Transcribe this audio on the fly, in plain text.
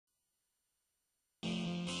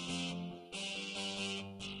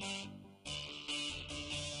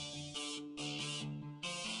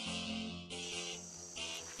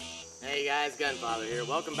Hey guys, GunFather here.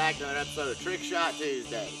 Welcome back to another episode of Trick Shot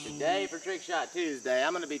Tuesday. Today for Trick Shot Tuesday,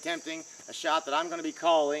 I'm going to be attempting a shot that I'm going to be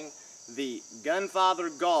calling the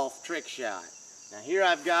GunFather Golf Trick Shot. Now here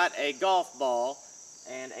I've got a golf ball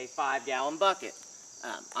and a 5-gallon bucket.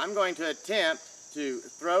 I'm going to attempt to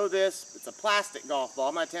throw this, it's a plastic golf ball,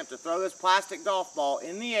 I'm going to attempt to throw this plastic golf ball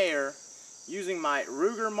in the air using my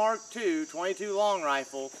Ruger Mark II 22 long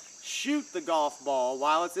rifle, shoot the golf ball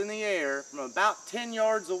while it's in the air from about 10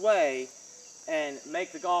 yards away and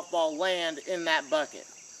make the golf ball land in that bucket.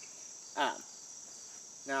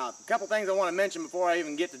 Now, a couple things I want to mention before I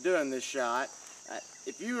even get to doing this shot.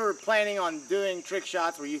 If you are planning on doing trick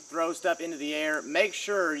shots where you throw stuff into the air, make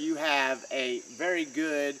sure you have a very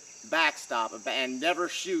good backstop and never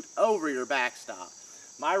shoot over your backstop.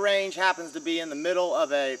 My range happens to be in the middle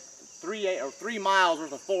of a 3 miles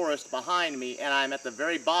worth of forest behind me, and I'm at the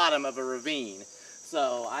very bottom of a ravine.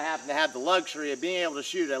 So I happen to have the luxury of being able to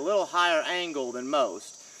shoot at a little higher angle than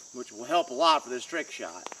most, which will help a lot for this trick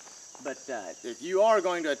shot. But if you are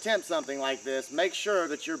going to attempt something like this, make sure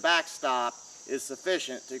that your backstop is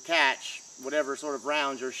sufficient to catch whatever sort of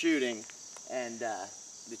rounds you're shooting, and that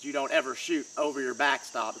you don't ever shoot over your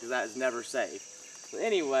backstop, because that is never safe. So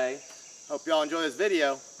anyway, hope y'all enjoy this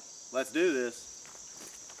video. Let's do this.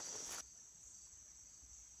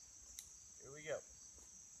 Here we go.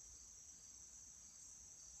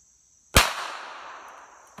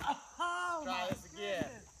 Oh, try this again.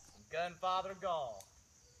 GunFather Golf.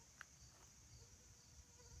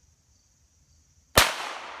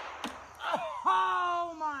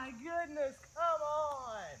 Oh my goodness, Come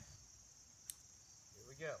on! Here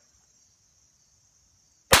we go.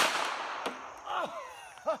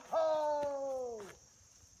 oh,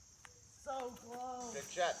 so close. Trick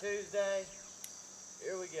Shot Tuesday.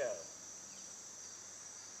 Here we go.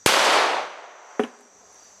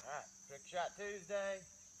 Alright, Trick Shot Tuesday.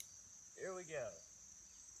 Here we go.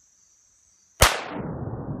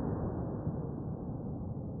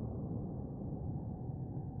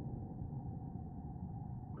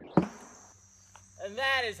 And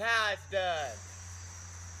that is how it's done.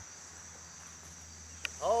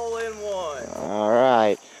 Hole in one.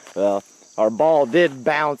 Alright, well, our ball did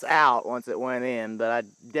bounce out once it went in, but I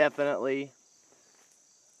definitely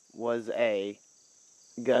was a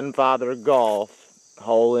GunFather Golf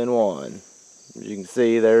hole in one. As you can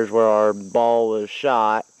see, there's where our ball was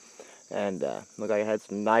shot, and looked like it had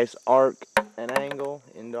some nice arc and angle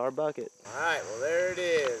into our bucket. Alright, well there it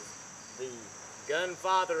is, the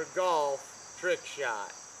GunFather Golf trick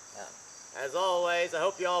shot. As always, I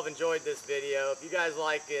hope you all have enjoyed this video. If you guys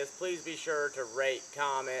like this, please be sure to rate,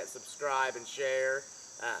 comment, subscribe, and share.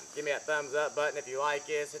 Give me that thumbs up button if you like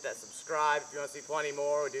this. Hit that subscribe if you want to see plenty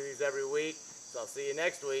more. We do these every week. So I'll see you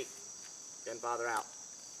next week. GunFather out.